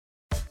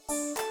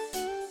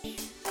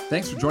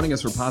Thanks for joining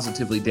us for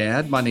Positively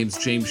Dad. My name's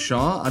James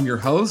Shaw. I'm your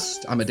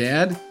host. I'm a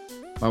dad.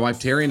 My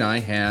wife Terry and I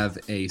have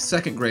a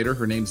second grader.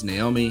 Her name's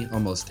Naomi,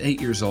 almost 8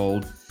 years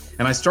old.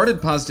 And I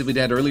started Positively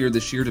Dad earlier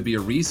this year to be a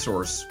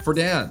resource for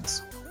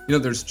dads. You know,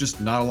 there's just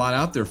not a lot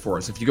out there for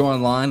us. If you go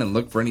online and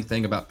look for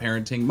anything about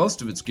parenting,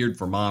 most of it's geared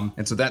for mom.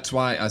 And so that's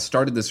why I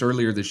started this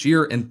earlier this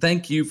year. And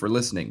thank you for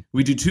listening.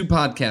 We do 2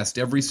 podcasts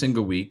every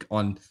single week.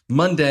 On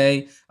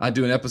Monday, I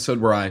do an episode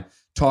where I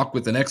talk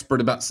with an expert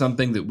about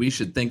something that we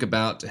should think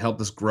about to help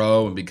us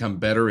grow and become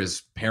better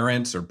as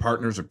parents or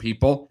partners or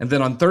people. And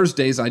then on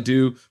Thursdays, I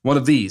do one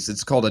of these.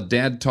 It's called a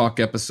Dad Talk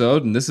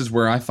episode. And this is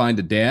where I find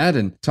a dad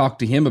and talk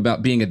to him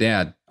about being a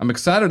dad. I'm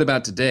excited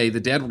about today. The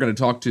dad we're going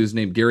to talk to is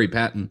named Gary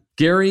Patton.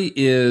 Gary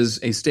is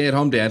a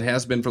stay-at-home dad,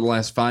 has been for the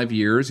last 5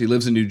 years. He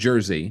lives in New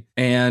Jersey.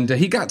 And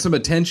he got some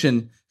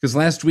attention because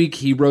last week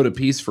he wrote a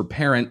piece for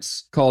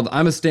Parents called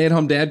 "I'm a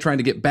Stay-at-Home Dad Trying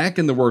to Get Back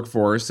in the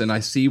Workforce, and I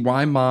See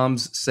Why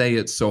Moms Say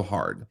It's So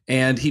Hard."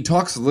 And he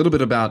talks a little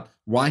bit about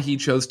why he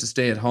chose to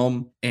stay at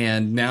home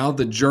and now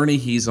the journey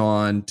he's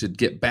on to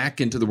get back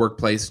into the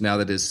workplace now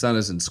that his son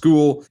is in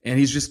school. And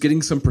he's just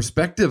getting some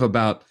perspective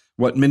about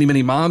what many,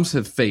 many moms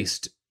have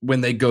faced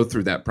when they go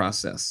through that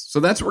process. So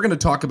that's what we're going to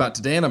talk about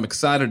today, and I'm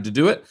excited to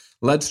do it.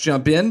 Let's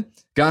jump in.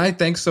 Guy,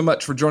 thanks so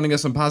much for joining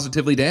us on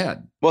Positively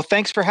Dad. Well,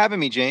 thanks for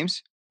having me,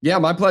 James. Yeah,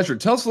 my pleasure.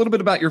 Tell us a little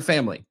bit about your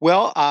family.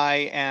 Well,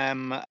 I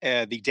am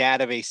the dad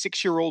of a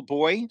 6-year-old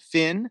boy,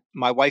 Finn.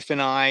 My wife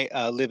and I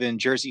live in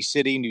Jersey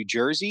City, New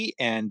Jersey,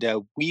 and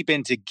we've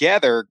been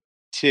together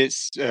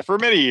for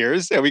many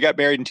years. We got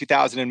married in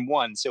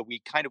 2001, so we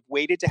kind of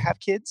waited to have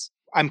kids.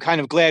 I'm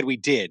kind of glad we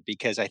did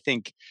because I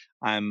think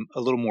I'm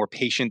a little more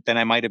patient than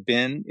I might have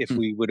been if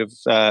we would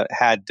have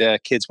had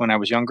kids when I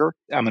was younger.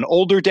 I'm an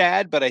older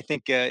dad, but I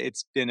think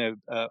it's been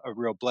a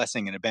real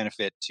blessing and a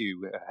benefit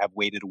to have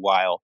waited a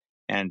while.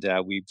 And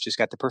we've just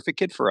got the perfect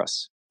kid for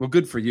us. Well,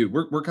 good for you.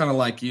 We're kind of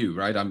like you,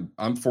 right?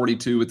 I'm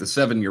 42 with a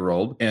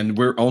 7-year-old, and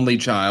we're only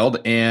child.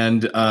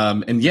 And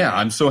yeah,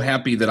 I'm so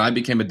happy that I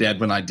became a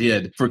dad when I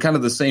did for kind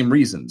of the same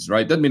reasons,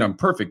 right? Doesn't mean I'm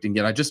perfect, and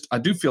yet I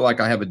do feel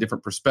like I have a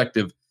different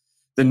perspective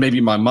than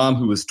maybe my mom,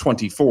 who was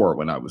 24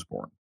 when I was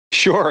born.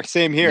 Sure.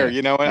 Same here. Yeah,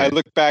 You know, I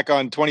look back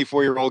on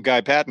 24-year-old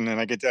Guy Patton,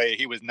 and I can tell you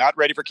he was not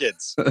ready for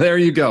kids. There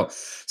you go.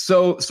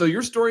 So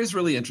your story is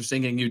really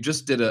interesting, and you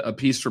just did a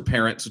piece for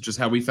Parents, which is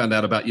how we found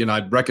out about you. And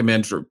I'd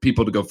recommend for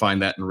people to go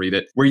find that and read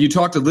it, where you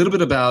talked a little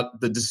bit about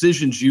the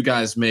decisions you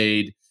guys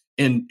made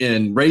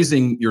in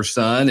raising your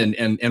son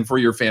and for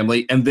your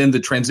family, and then the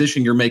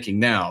transition you're making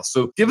now.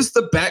 So give us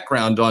the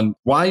background on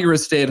why you're a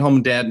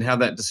stay-at-home dad and how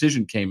that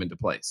decision came into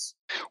place.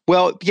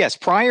 Well, yes.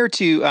 Prior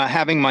to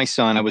having my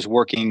son, I was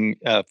working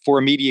for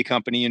a media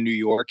company in New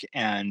York,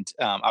 and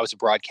I was a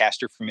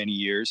broadcaster for many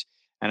years,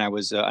 and I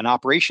was an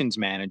operations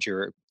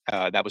manager.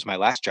 That was my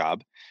last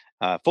job,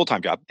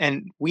 full-time job.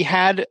 And we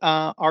had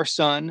our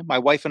son, my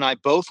wife and I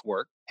both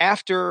worked.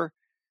 After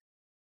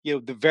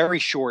the very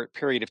short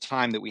period of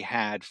time that we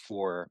had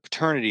for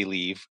paternity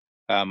leave,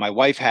 my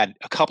wife had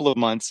a couple of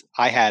months.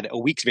 I had a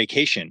week's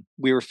vacation.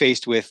 We were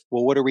faced with,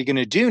 well, what are we going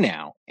to do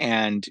now?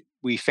 And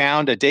we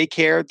found a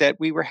daycare that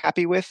we were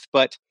happy with,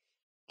 but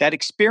that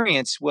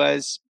experience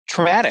was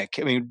traumatic.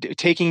 I mean,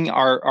 taking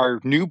our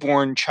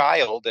newborn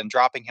child and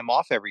dropping him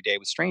off every day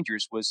with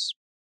strangers was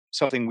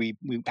something we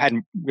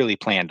hadn't really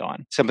planned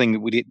on, something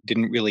that we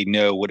didn't really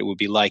know what it would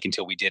be like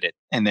until we did it.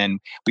 And then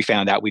we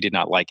found out we did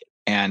not like it.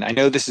 And I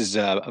know this is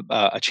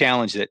a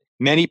challenge that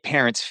many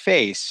parents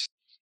face.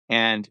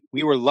 And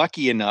we were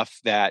lucky enough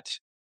that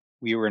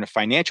we were in a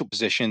financial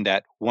position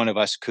that one of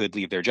us could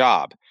leave their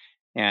job.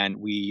 And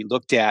we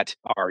looked at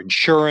our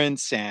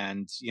insurance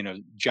and,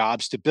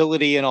 job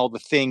stability and all the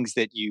things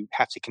that you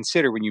have to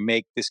consider when you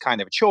make this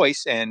kind of a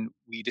choice. And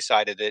we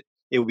decided that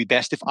it would be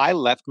best if I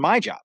left my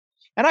job.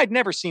 And I'd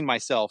never seen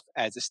myself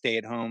as a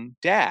stay-at-home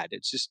dad.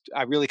 It's just,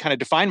 I really kind of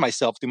defined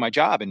myself through my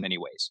job in many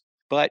ways.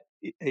 But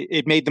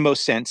it made the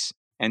most sense.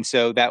 And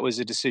so that was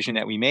a decision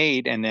that we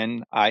made. And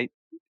then I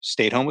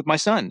stayed home with my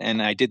son.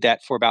 And I did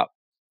that for about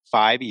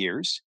 5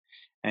 years.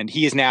 And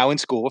he is now in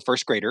school, a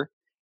first grader.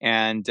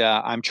 And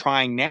I'm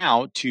trying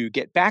now to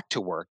get back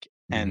to work.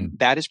 And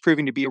that is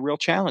proving to be a real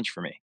challenge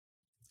for me.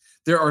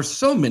 There are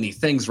so many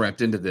things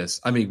wrapped into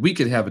this. I mean, we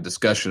could have a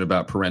discussion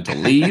about parental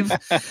leave,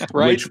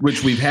 right.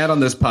 which we've had on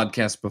this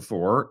podcast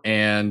before.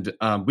 And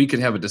we could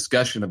have a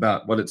discussion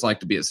about what it's like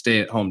to be a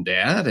stay-at-home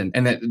dad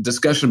and that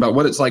discussion about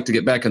what it's like to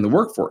get back in the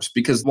workforce.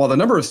 Because while the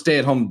number of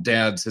stay-at-home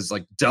dads has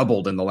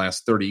doubled in the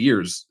last 30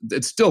 years,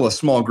 it's still a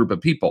small group of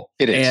people.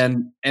 It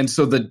is. And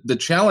so the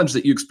challenge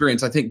that you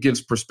experience, I think, gives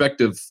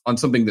perspective on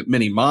something that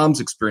many moms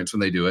experience when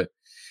they do it.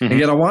 Mm-hmm. And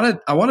yet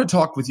I want to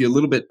talk with you a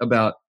little bit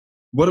about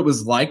what it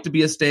was like to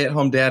be a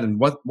stay-at-home dad and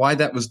why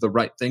that was the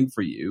right thing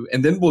for you.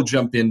 And then we'll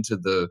jump into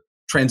the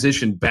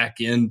transition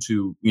back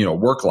into,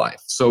 work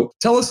life. So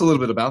tell us a little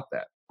bit about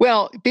that.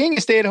 Well, being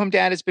a stay-at-home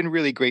dad has been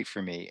really great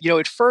for me.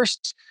 At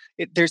first,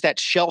 there's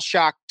that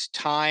shell-shocked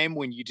time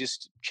when you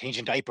just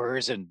changing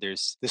diapers and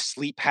there's the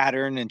sleep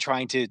pattern and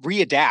trying to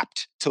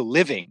readapt to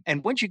living.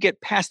 And once you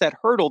get past that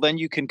hurdle, then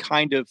you can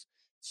kind of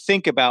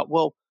think about,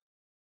 well,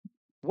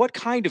 what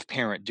kind of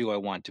parent do I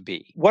want to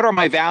be? What are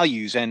my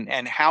values,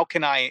 and how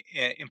can I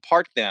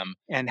impart them?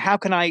 And how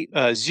can I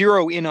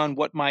zero in on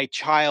what my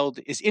child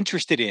is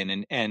interested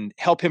in, and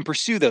help him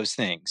pursue those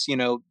things?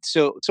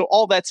 So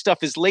all that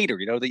stuff is later.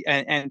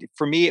 And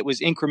for me, it was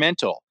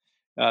incremental.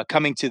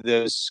 Coming to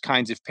those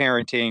kinds of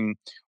parenting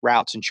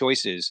routes and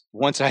choices,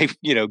 once I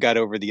got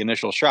over the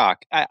initial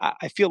shock,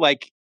 I feel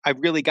like I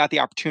really got the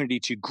opportunity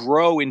to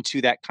grow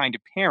into that kind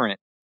of parent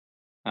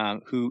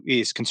who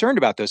is concerned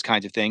about those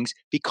kinds of things,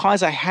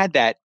 because I had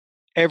that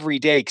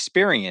everyday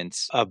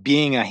experience of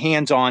being a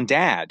hands-on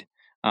dad,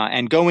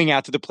 and going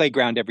out to the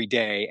playground every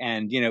day,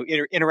 and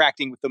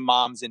interacting with the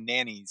moms and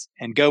nannies,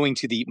 and going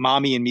to the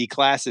mommy and me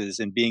classes,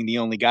 and being the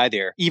only guy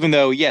there. Even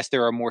though, yes,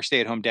 there are more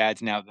stay-at-home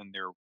dads now than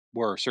there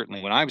were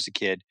certainly when I was a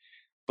kid,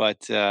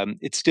 but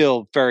it's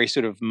still very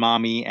sort of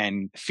mommy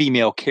and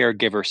female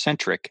caregiver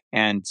centric.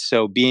 And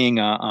so being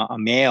a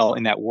male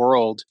in that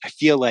world, I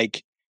feel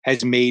like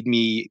has made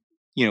me,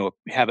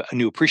 have a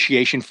new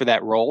appreciation for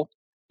that role.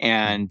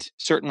 And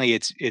certainly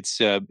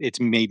it's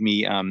made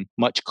me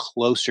much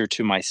closer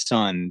to my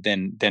son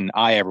than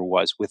I ever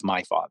was with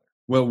my father.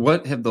 Well,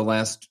 what have the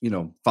last,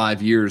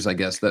 5 years, I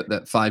guess,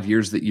 that 5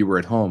 years that you were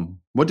at home,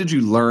 what did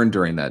you learn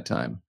during that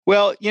time?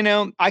 Well,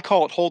 I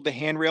call it hold the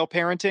handrail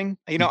parenting.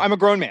 I'm a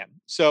grown man,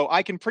 so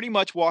I can pretty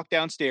much walk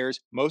downstairs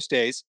most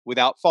days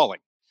without falling.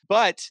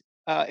 But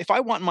if I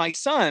want my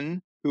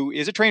son, who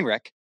is a train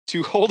wreck,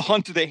 to hold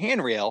on to the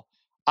handrail,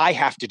 I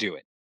have to do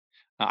it.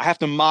 I have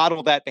to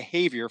model that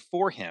behavior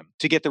for him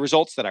to get the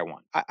results that I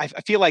want. I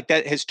feel like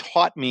that has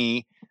taught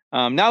me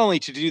not only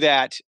to do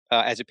that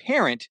as a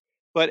parent,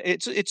 but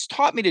it's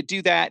taught me to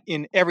do that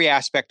in every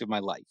aspect of my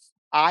life.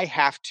 I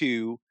have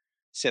to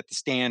set the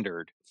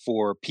standard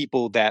for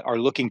people that are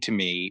looking to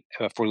me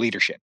for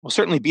leadership. Will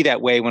certainly be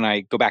that way when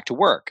I go back to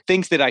work.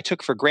 Things that I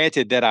took for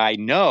granted that I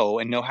know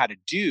and know how to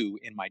do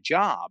in my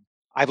job,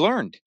 I've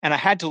learned. And I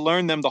had to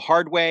learn them the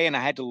hard way. And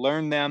I had to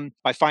learn them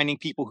by finding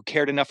people who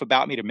cared enough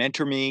about me to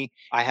mentor me.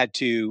 I had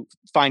to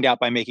find out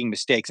by making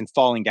mistakes and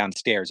falling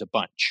downstairs a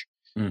bunch.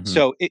 Mhm.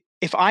 So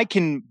if I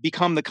can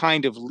become the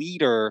kind of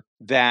leader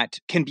that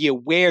can be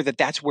aware that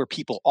that's where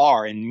people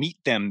are and meet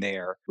them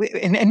there,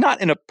 and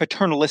not in a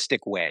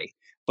paternalistic way,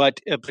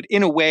 but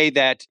in a way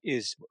that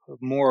is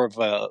more of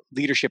a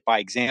leadership by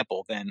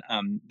example, then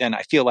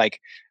I feel like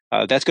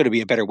that's going to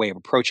be a better way of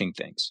approaching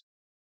things.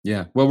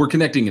 Yeah. Well, we're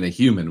connecting in a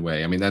human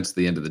way. I mean, that's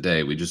the end of the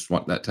day. We just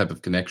want that type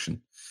of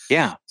connection.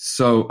 Yeah.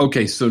 So,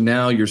 okay. So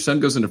now your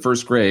son goes into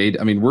first grade.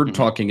 I mean, we're Mhm.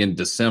 talking in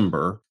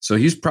December. So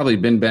he's probably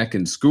been back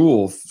in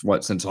school,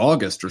 since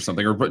August or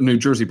something, or New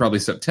Jersey, probably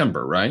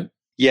September, right?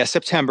 Yeah,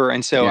 September,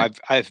 and so Yeah.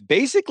 I've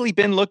basically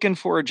been looking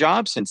for a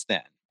job since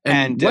then,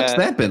 And and what's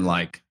that been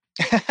like?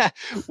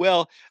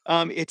 well,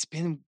 it's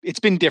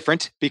been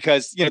different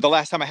because the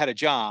last time I had a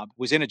job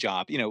was in a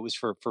job. It was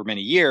for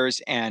many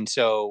years, and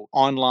so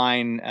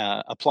online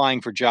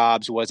applying for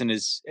jobs wasn't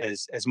as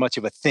much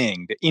of a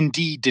thing.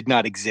 Indeed did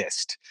not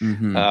exist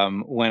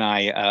Hmm. when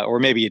or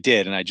maybe it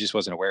did, and I just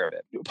wasn't aware of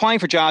it. Applying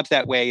for jobs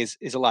that way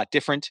is a lot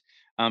different.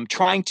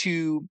 Trying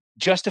to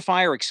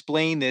justify or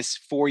explain this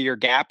 4-year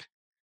gap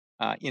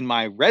in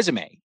my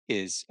resume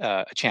is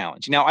a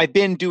challenge. Now, I've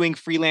been doing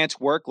freelance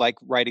work, like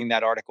writing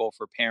that article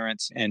for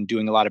parents and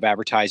doing a lot of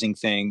advertising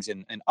things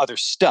and other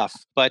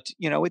stuff. But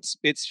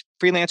it's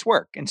freelance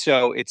work, and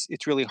so it's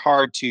really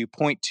hard to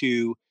point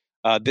to.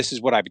 This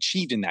is what I've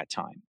achieved in that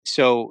time.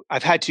 So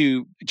I've had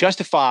to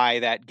justify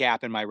that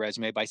gap in my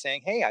resume by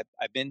saying, "Hey,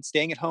 I've been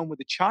staying at home with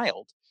a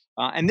child,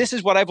 and this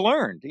is what I've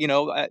learned.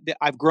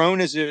 I've grown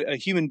as a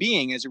human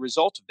being as a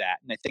result of that.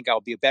 And I think I'll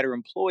be a better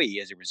employee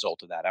as a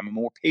result of that. I'm a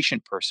more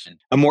patient person,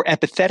 a more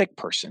empathetic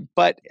person.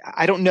 But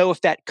I don't know if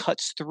that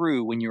cuts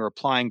through when you're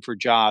applying for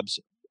jobs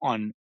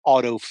on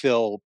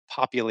autofill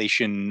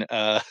population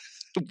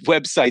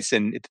websites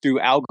and through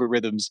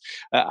algorithms.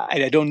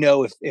 I don't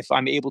know if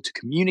I'm able to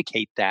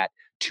communicate that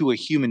to a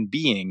human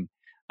being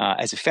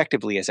as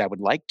effectively as I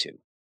would like to.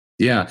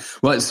 Yeah.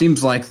 Well, it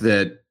seems like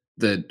that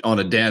on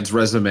a dad's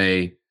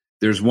resume,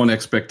 there's one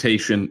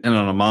expectation, and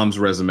on a mom's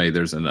resume,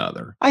 there's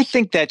another. I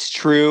think that's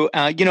true.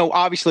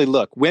 Obviously,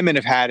 look, women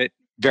have had it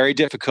very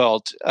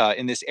difficult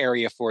in this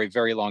area for a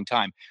very long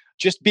time.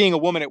 Just being a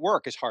woman at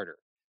work is harder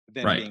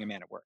than Right. being a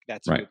man at work.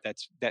 That's Right.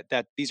 that's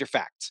that these are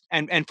facts.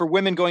 And for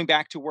women going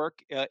back to work,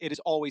 it has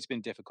always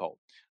been difficult.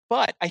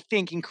 But I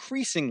think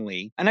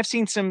increasingly, and I've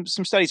seen some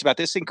studies about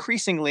this,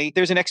 increasingly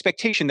there's an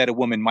expectation that a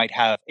woman might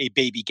have a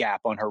baby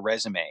gap on her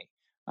resume.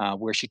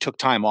 Where she took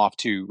time off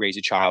to raise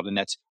a child, and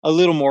that's a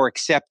little more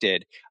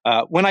accepted.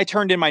 When I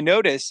turned in my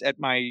notice at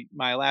my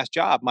last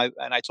job,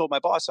 and I told my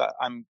boss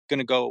I'm going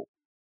to go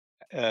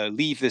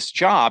leave this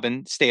job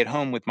and stay at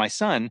home with my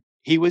son,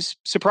 he was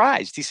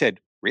surprised. He said,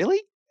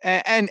 "Really?"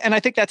 And I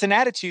think that's an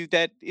attitude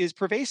that is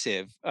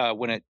pervasive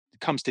when it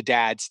comes to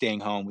dads staying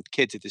home with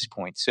kids at this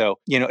point. So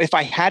if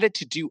I had it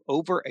to do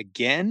over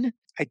again,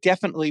 I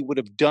definitely would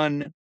have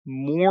done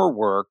more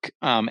work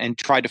and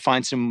tried to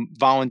find some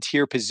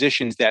volunteer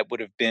positions that would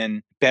have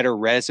been better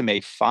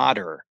resume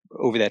fodder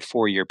over that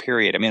 4-year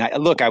period. I mean,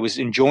 I was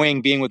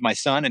enjoying being with my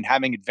son and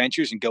having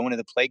adventures and going to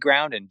the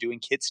playground and doing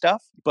kid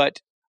stuff,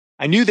 but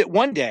I knew that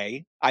one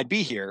day I'd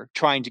be here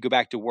trying to go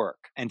back to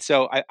work. And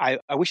so I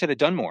wish I'd have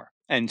done more.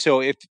 And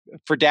so if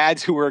for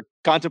dads who were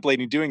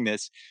contemplating doing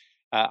this,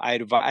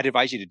 I'd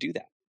advise you to do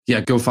that. Yeah,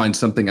 go find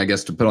something, I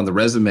guess, to put on the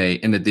resume.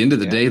 And at the end of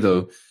the day,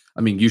 though,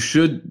 I mean, you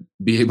should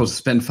be able to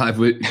spend 5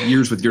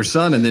 years with your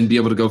son and then be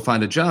able to go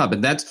find a job.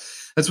 And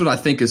that's what I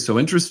think is so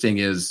interesting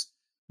is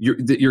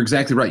you're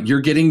exactly right.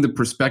 You're getting the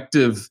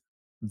perspective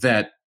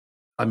that,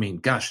 I mean,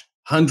 gosh,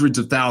 hundreds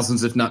of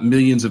thousands, if not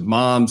millions of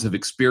moms have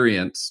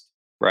experienced.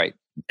 Right.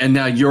 And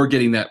now you're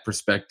getting that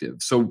perspective.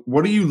 So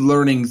what are you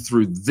learning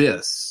through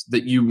this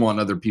that you want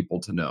other people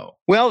to know?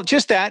 Well,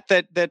 just that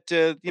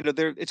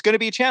it's going to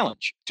be a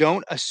challenge.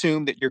 Don't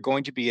assume that you're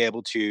going to be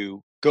able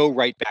to go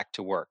right back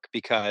to work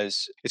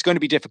because it's going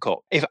to be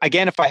difficult. If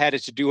I had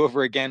it to do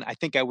over again, I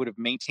think I would have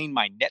maintained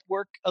my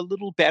network a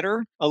little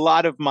better. A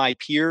lot of my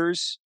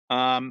peers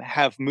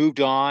have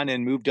moved on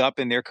and moved up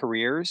in their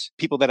careers,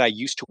 people that I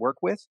used to work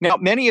with. Now,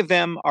 many of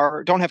them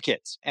don't have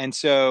kids. And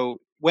so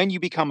when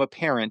you become a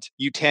parent,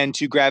 you tend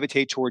to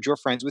gravitate towards your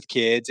friends with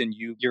kids, and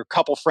your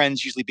couple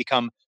friends usually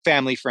become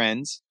family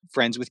friends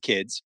with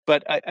kids.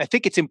 But I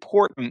think it's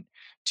important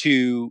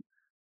to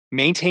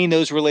maintain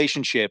those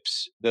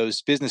relationships,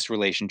 those business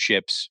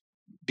relationships,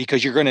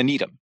 because you're going to need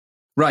them.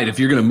 Right. If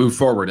you're going to move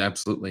forward.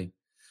 Absolutely.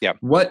 Yeah.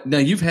 Now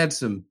you've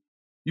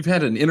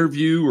had an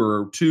interview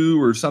or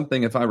two or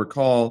something, if I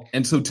recall.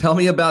 And so tell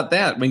me about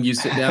that when you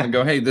sit down and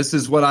go, hey, this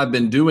is what I've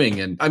been doing.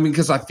 And I mean,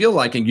 because I feel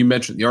like, and you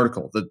mentioned the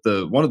article,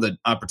 that one of the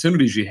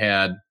opportunities you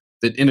had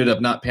that ended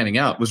up not panning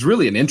out was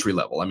really an entry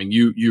level. I mean,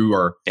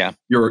 your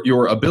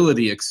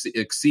ability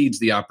exceeds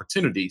the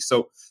opportunity.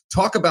 So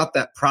talk about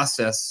that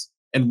process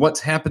and what's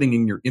happening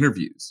in your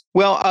interviews.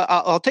 Well,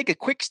 I'll take a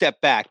quick step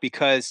back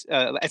because,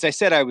 as I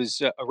said, I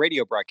was a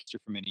radio broadcaster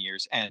for many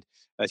years, and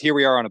here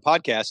we are on a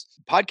podcast.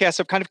 Podcasts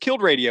have kind of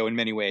killed radio in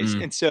many ways,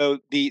 and so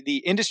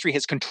the industry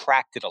has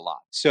contracted a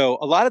lot. So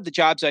a lot of the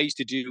jobs I used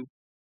to do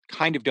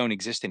kind of don't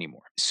exist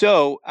anymore.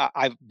 So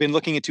I've been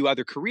looking into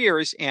other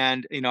careers,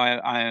 and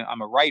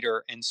I'm a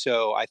writer, and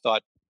so I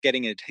thought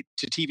getting into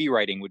TV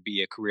writing would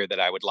be a career that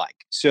I would like.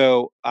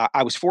 So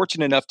I was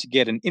fortunate enough to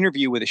get an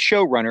interview with a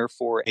showrunner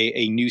for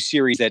a new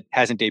series that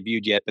hasn't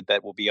debuted yet, but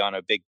that will be on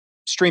a big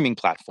streaming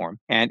platform.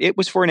 And it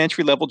was for an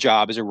entry-level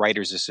job as a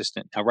writer's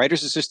assistant. Now,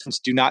 writer's assistants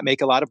do not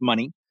make a lot of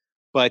money,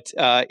 but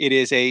it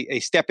is a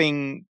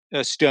stepping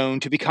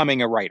stone to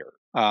becoming a writer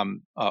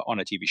on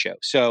a TV show.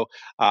 So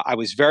I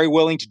was very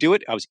willing to do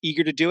it. I was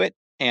eager to do it.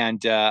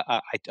 And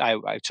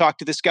I talked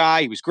to this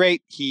guy. He was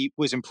great. He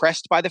was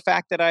impressed by the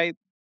fact that I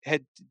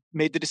had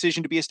made the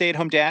decision to be a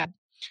stay-at-home dad.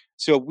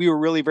 So we were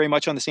really very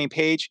much on the same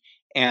page.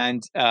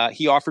 And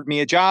he offered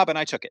me a job and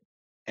I took it.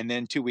 And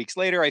then 2 weeks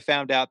later, I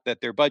found out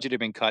that their budget had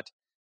been cut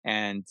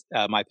and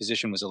my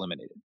position was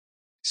eliminated.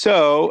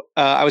 So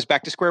I was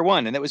back to square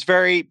one. And that was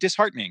very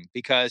disheartening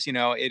because,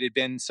 it had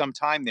been some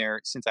time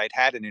there since I'd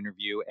had an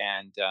interview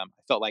and I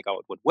felt like,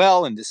 it went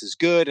well and this is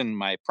good and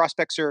my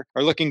prospects are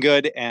looking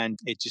good, and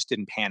it just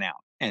didn't pan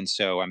out. And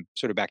so I'm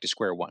sort of back to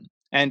square one.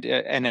 And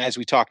as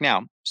we talk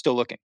now, still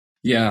looking.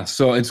 Yeah,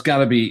 so it's got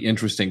to be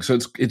interesting. So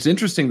it's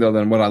interesting though.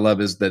 Then what I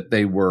love is that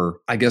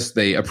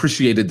they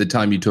appreciated the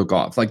time you took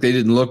off. Like they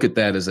didn't look at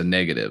that as a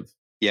negative.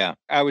 Yeah,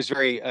 I was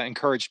very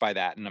encouraged by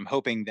that, and I'm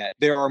hoping that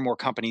there are more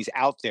companies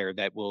out there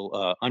that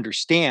will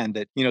understand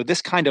that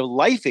this kind of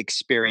life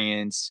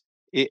experience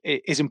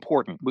is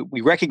important. We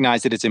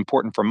recognize that it's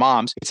important for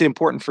moms. It's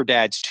important for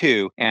dads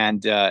too,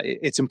 and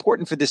it's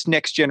important for this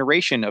next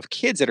generation of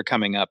kids that are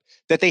coming up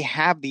that they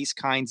have these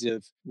kinds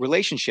of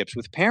relationships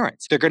with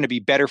parents. They're going to be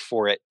better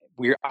for it.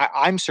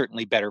 I'm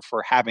certainly better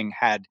for having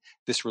had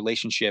this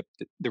relationship,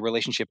 the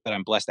relationship that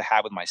I'm blessed to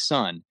have with my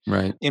son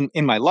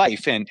in my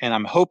life. And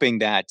I'm hoping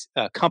that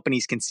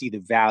companies can see the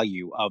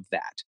value of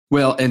that.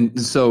 Well,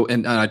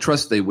 and I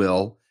trust they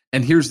will.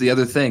 And here's the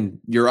other thing,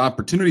 your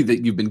opportunity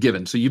that you've been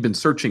given. So you've been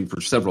searching for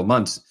several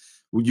months.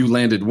 You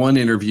landed one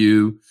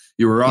interview,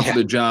 you were offered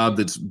a job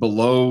that's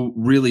below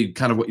really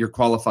kind of what you're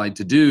qualified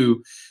to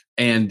do.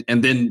 And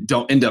then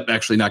don't end up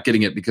actually not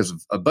getting it because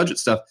of budget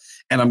stuff.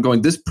 And I'm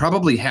going, this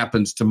probably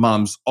happens to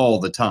moms all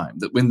the time,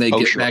 that when they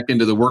get back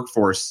into the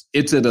workforce,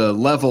 it's at a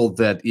level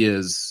that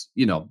is,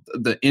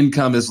 the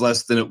income is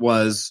less than it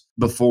was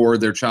before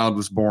their child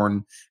was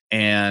born.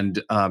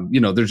 And,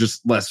 there's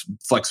just less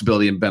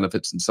flexibility and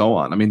benefits and so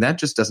on. I mean, that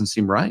just doesn't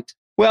seem right.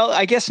 Well,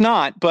 I guess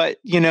not. But,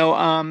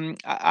 I'm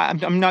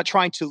not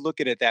trying to look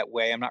at it that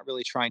way. I'm not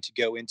really trying to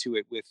go into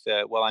it with,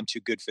 I'm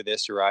too good for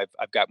this, or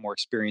I've got more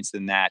experience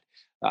than that.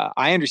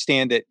 I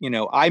understand that,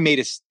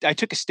 I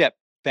took a step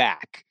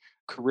back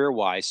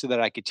career-wise so that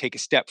I could take a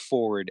step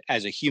forward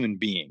as a human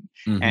being.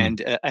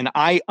 Mm-hmm. And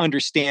I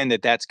understand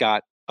that that's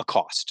got a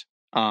cost.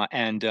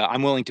 and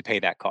I'm willing to pay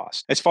that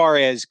cost. As far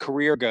as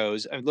career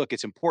goes, look,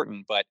 it's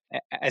important, but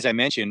as I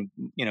mentioned,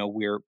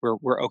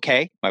 we're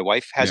okay. My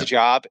wife has a Yeah.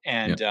 job,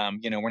 Yeah.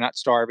 and we're not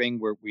starving.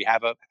 We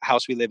have a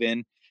house we live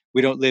in.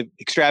 We don't live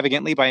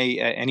extravagantly by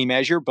any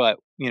measure, but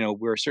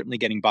we're certainly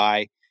getting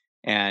by.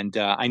 And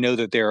I know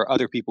that there are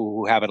other people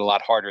who have it a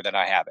lot harder than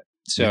I have it.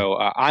 Yeah. So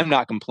I'm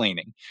not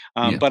complaining,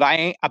 Yeah. but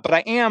I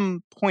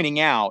am pointing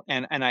out,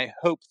 and I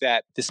hope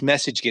that this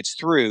message gets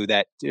through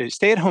that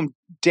stay-at-home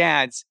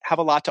dads have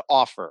a lot to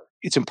offer.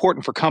 It's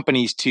important for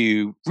companies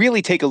to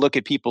really take a look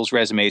at people's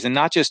resumes and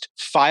not just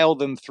file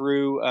them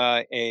through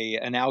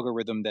an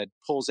algorithm that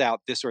pulls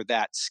out this or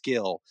that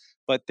skill,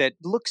 but that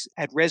looks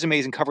at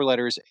resumes and cover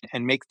letters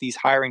and makes these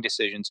hiring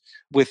decisions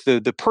with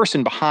the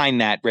person behind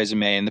that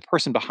resume and the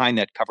person behind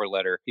that cover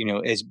letter,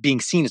 as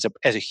being seen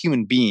as a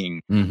human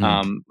being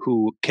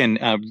who can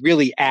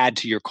really add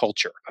to your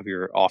culture of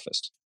your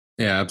office.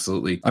 Yeah,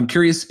 absolutely. I'm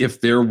curious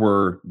if there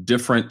were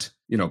different,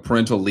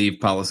 parental leave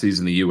policies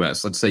in the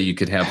US. Let's say you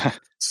could have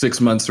 6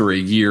 months or a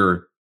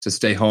year to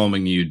stay home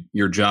and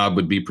your job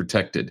would be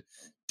protected.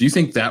 Do you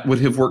think that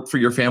would have worked for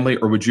your family,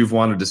 or would you have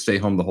wanted to stay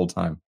home the whole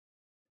time?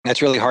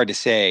 That's really hard to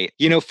say.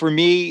 For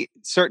me,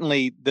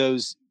 certainly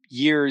those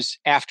years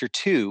after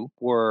two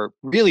were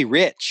really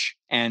rich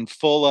and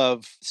full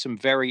of some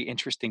very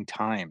interesting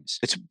times.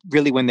 It's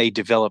really when they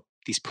develop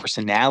these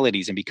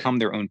personalities and become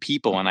their own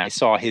people. And I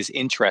saw his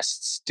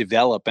interests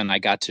develop and I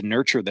got to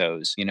nurture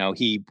those.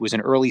 He was an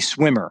early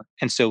swimmer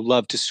and so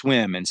loved to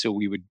swim. And so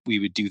we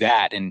would do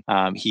that. And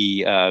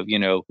he,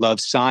 loved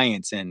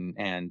science and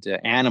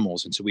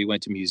animals. And so we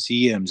went to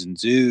museums and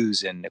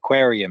zoos and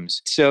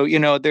aquariums. So,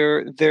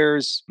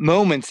 there's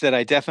moments that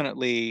I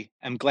definitely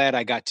am glad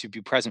I got to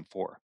be present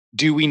for.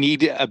 Do we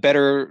need a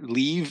better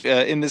leave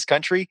in this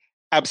country?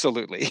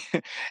 Absolutely.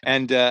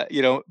 And,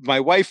 my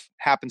wife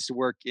happens to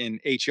work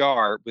in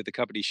HR with the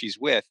company she's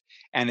with,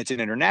 and it's an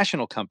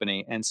international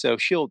company. And so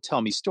she'll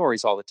tell me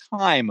stories all the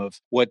time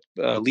of what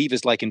leave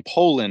is like in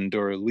Poland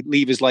or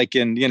leave is like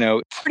in,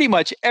 pretty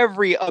much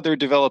every other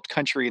developed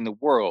country in the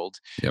world.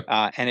 Yep.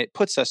 And it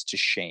puts us to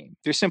shame.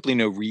 There's simply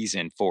no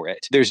reason for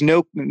it. There's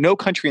no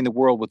country in the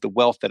world with the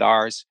wealth that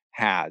ours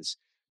has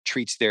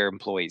treats their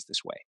employees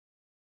this way.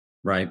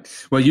 Right.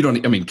 Well,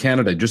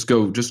 Canada, just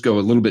go a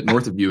little bit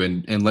north of you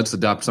and let's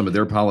adopt some of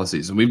their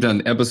policies. And we've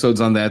done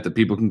episodes on that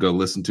people can go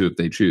listen to if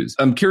they choose.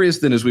 I'm curious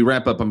then, as we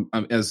wrap up,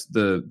 as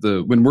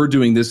when we're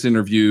doing this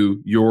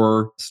interview,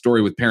 your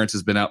story with parents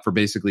has been out for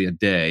basically a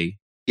day.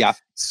 Yeah.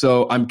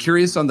 So I'm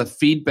curious on the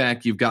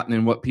feedback you've gotten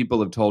and what people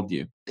have told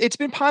you. It's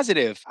been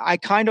positive. I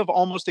kind of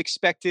almost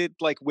expected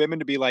women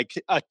to be like,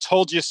 I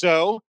told you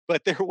so,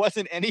 but there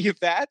wasn't any of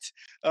that.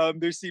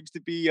 There seems to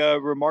be a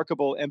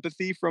remarkable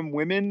empathy from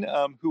women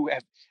who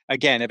have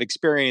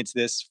experienced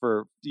this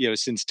for,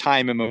 since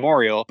time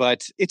immemorial,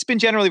 but it's been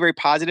generally very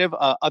positive.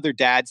 Other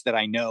dads that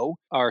I know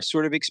are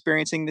sort of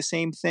experiencing the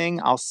same thing.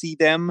 I'll see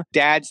them,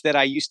 dads that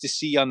I used to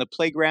see on the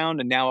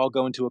playground, and now I'll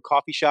go into a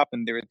coffee shop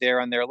and they're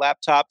there on their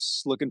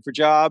laptops looking for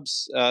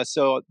jobs.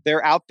 So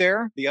they're out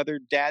there, the other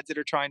dads that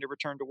are trying to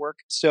return to work.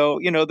 So,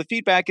 the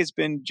feedback has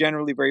been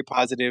generally very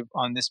positive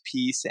on this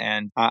piece.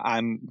 And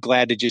I'm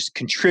glad to just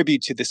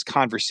contribute to this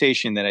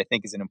conversation that I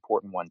think is an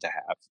important one to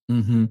have.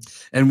 Mm-hmm.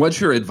 And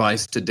what's your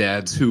advice to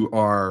dads who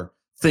are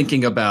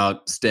thinking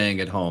about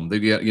staying at home?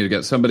 They've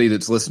got somebody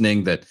that's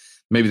listening that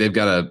maybe they've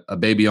got a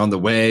baby on the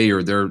way,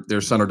 or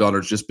their son or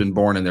daughter's just been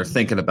born and they're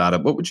thinking about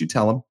it. What would you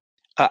tell them?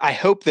 I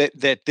hope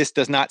that this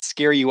does not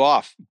scare you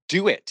off.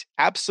 Do it.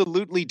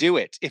 Absolutely do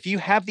it. If you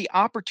have the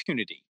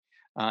opportunity,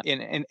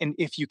 and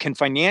if you can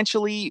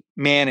financially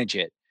manage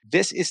it,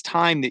 this is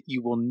time that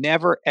you will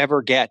never,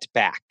 ever get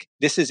back.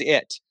 This is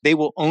it. They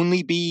will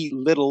only be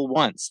little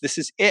once. This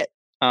is it.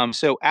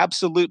 So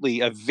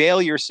absolutely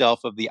avail yourself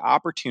of the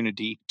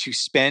opportunity to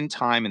spend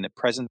time in the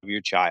presence of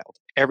your child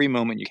every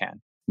moment you can.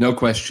 No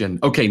question.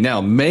 Okay,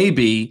 now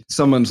maybe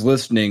someone's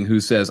listening who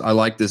says, I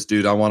like this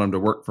dude. I want him to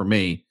work for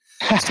me.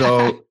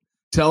 So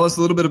tell us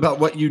a little bit about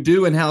what you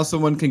do and how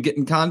someone can get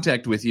in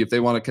contact with you if they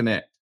want to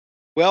connect.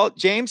 Well,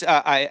 James,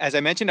 as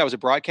I mentioned, I was a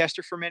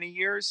broadcaster for many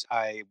years.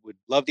 I would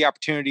love the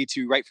opportunity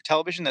to write for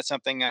television. That's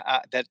something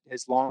that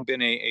has long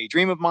been a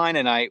dream of mine.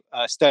 And I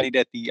studied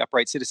at the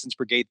Upright Citizens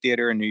Brigade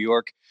Theater in New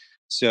York.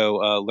 So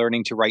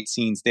learning to write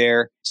scenes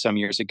there some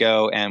years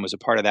ago and was a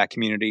part of that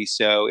community.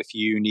 So if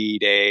you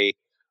need a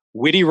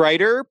witty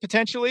writer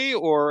potentially,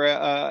 or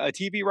a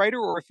TV writer,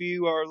 or if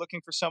you are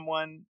looking for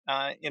someone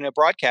in a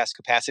broadcast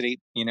capacity,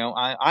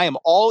 I am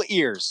all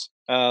ears.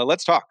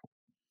 Let's talk.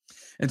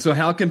 And so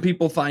how can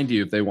people find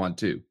you if they want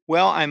to?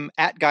 Well, I'm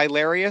at Guy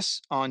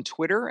Larius on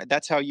Twitter.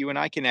 That's how you and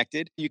I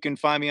connected. You can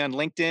find me on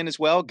LinkedIn as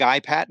well. Guy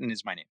Patton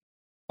is my name.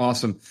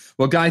 Awesome.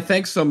 Well, Guy,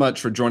 thanks so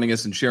much for joining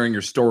us and sharing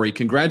your story.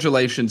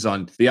 Congratulations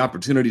on the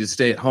opportunity to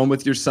stay at home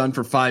with your son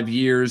for 5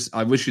 years.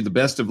 I wish you the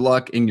best of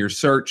luck in your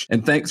search.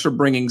 And thanks for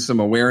bringing some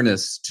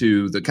awareness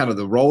to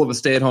the role of a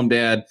stay-at-home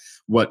dad,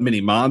 what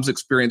many moms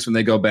experience when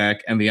they go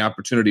back, and the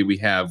opportunity we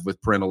have with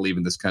parental leave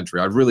in this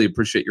country. I really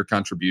appreciate your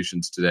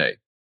contributions today.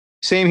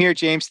 Same here,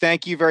 James.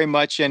 Thank you very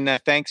much. And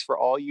thanks for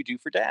all you do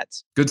for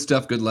dads. Good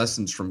stuff, good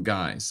lessons from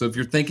Guy. So if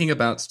you're thinking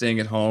about staying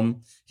at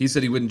home, he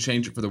said he wouldn't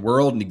change it for the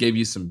world, and he gave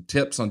you some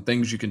tips on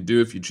things you can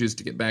do if you choose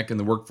to get back in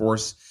the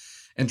workforce.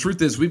 And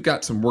truth is, we've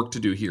got some work to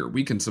do here.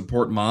 We can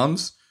support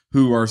moms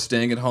who are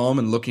staying at home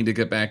and looking to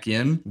get back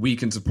in. We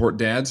can support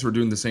dads who are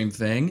doing the same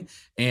thing.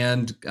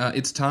 And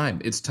it's time.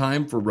 It's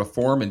time for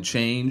reform and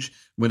change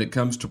when it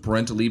comes to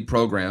parental leave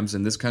programs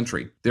in this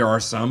country. There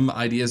are some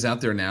ideas out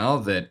there now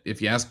that,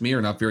 if you ask me,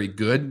 are not very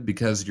good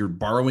because you're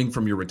borrowing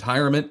from your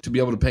retirement to be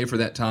able to pay for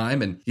that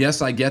time. And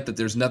yes, I get that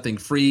there's nothing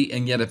free.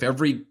 And yet if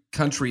every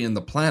country in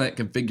the planet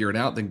can figure it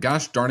out, then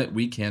gosh darn it,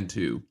 we can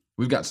too.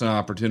 We've got some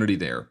opportunity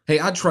there. Hey,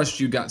 I trust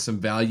you got some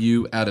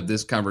value out of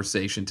this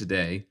conversation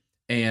today.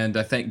 And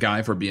I thank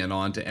Guy for being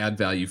on to add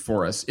value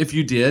for us. If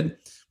you did,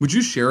 would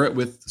you share it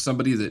with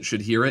somebody that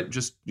should hear it?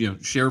 Just,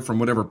 share from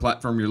whatever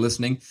platform you're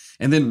listening,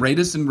 and then rate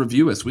us and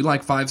review us. We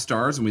like 5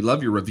 stars, and we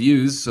love your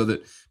reviews so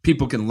that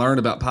people can learn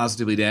about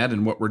Positively Dad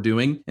and what we're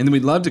doing. And then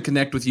we'd love to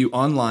connect with you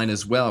online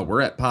as well. We're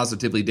at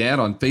Positively Dad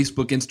on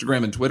Facebook,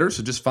 Instagram, and Twitter.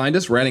 So just find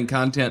us. We're adding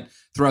content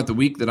throughout the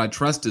week that I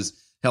trust is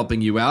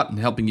helping you out and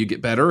helping you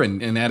get better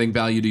and adding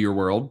value to your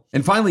world.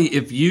 And finally,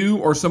 if you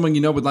or someone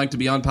you know would like to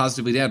be on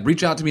Positively Dad,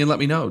 reach out to me and let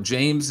me know.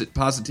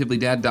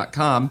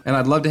 James@positivelydad.com, and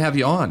I'd love to have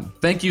you on.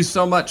 Thank you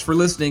so much for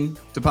listening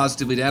to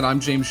Positively Dad. I'm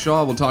James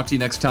Shaw. We'll talk to you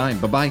next time.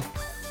 Bye-bye.